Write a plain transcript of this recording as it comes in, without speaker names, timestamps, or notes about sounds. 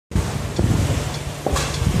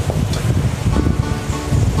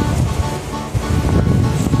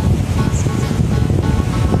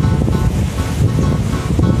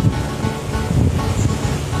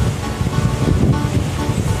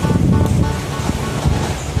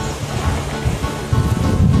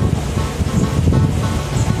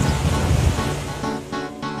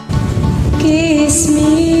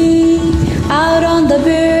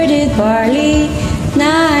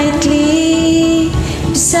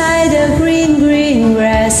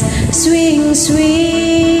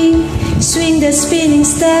swing, swing, swing the spinning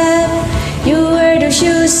step. You wear the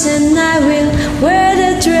shoes and I will wear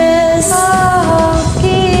the dress. Oh,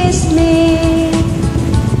 kiss me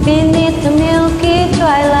beneath the milky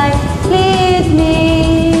twilight. Lead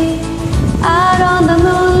me out on the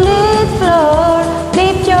moonlit floor.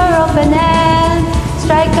 Lift your open hand,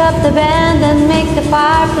 strike up the band and make the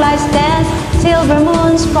fireflies dance. Silver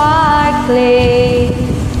moon sparkling,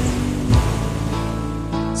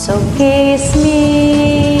 so kiss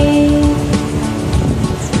me.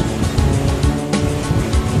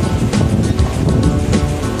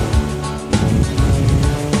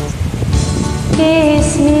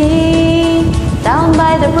 Kiss me down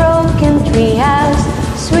by the broken treehouse.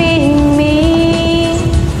 Swing me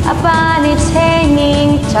upon its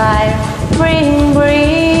hanging tire. Bring,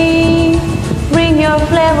 bring, bring your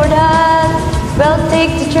flavored heart. We'll take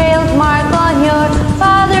the trail mark on your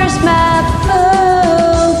father's map.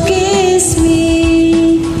 Oh, kiss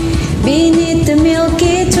me beneath the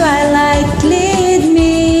milky twilight. Lead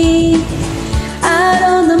me out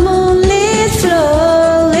on the moonlit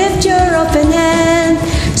floor. Lift your open hand,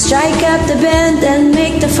 strike up the band and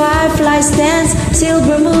make the fireflies dance.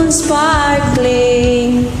 Silver moon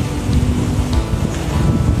sparkling,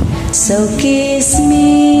 so kiss me.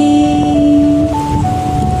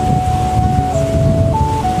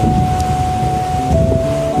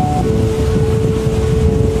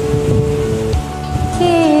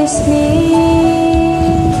 Kiss me.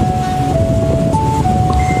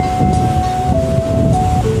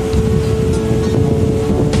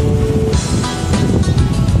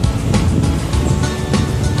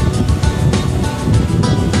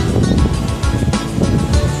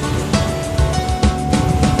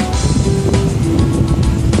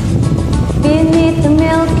 Beneath the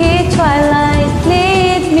milky twilight,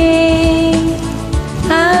 lead me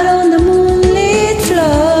Out on the moonlit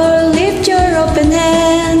floor, lift your open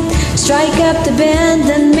hand, strike up the band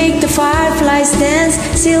and make the fireflies dance.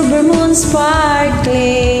 Silver moon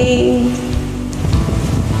sparkling,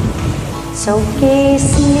 so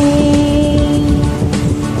kiss me.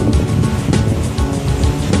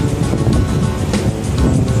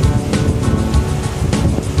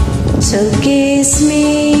 so kiss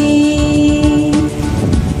me.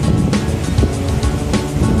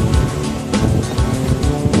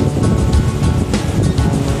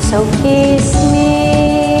 So kiss me.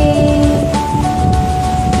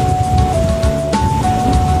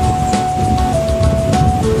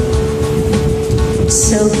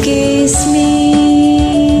 So kiss me.